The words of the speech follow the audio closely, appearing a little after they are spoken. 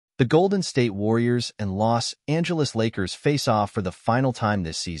The Golden State Warriors and Los Angeles Lakers face off for the final time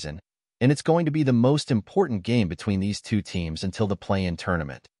this season, and it's going to be the most important game between these two teams until the play-in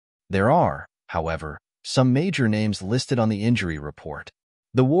tournament. There are, however, some major names listed on the injury report.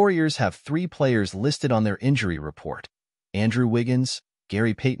 The Warriors have 3 players listed on their injury report: Andrew Wiggins,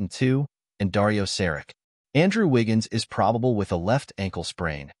 Gary Payton II, and Dario Saric. Andrew Wiggins is probable with a left ankle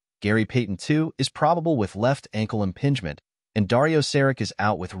sprain, Gary Payton II is probable with left ankle impingement, and Dario Saric is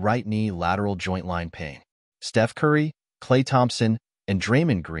out with right knee lateral joint line pain. Steph Curry, Klay Thompson, and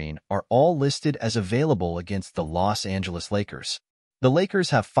Draymond Green are all listed as available against the Los Angeles Lakers. The Lakers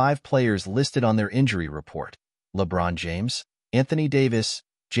have 5 players listed on their injury report: LeBron James, Anthony Davis,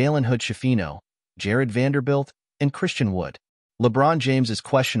 Jalen Hood-Schifino, Jared Vanderbilt, and Christian Wood. LeBron James is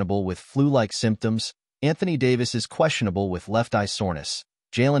questionable with flu-like symptoms. Anthony Davis is questionable with left eye soreness.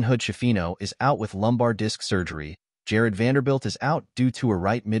 Jalen Hood-Schifino is out with lumbar disc surgery. Jared Vanderbilt is out due to a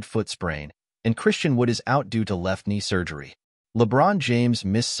right midfoot sprain, and Christian Wood is out due to left knee surgery. LeBron James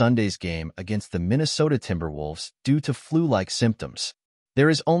missed Sunday's game against the Minnesota Timberwolves due to flu-like symptoms. There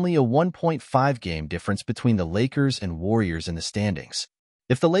is only a 1.5 game difference between the Lakers and Warriors in the standings.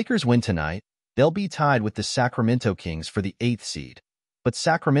 If the Lakers win tonight, they'll be tied with the Sacramento Kings for the 8th seed, but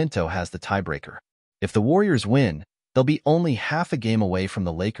Sacramento has the tiebreaker. If the Warriors win, they'll be only half a game away from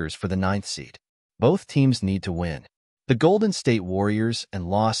the Lakers for the 9th seed. Both teams need to win. The Golden State Warriors and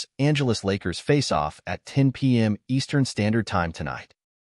Los Angeles Lakers face off at 10 p.m. Eastern Standard Time tonight.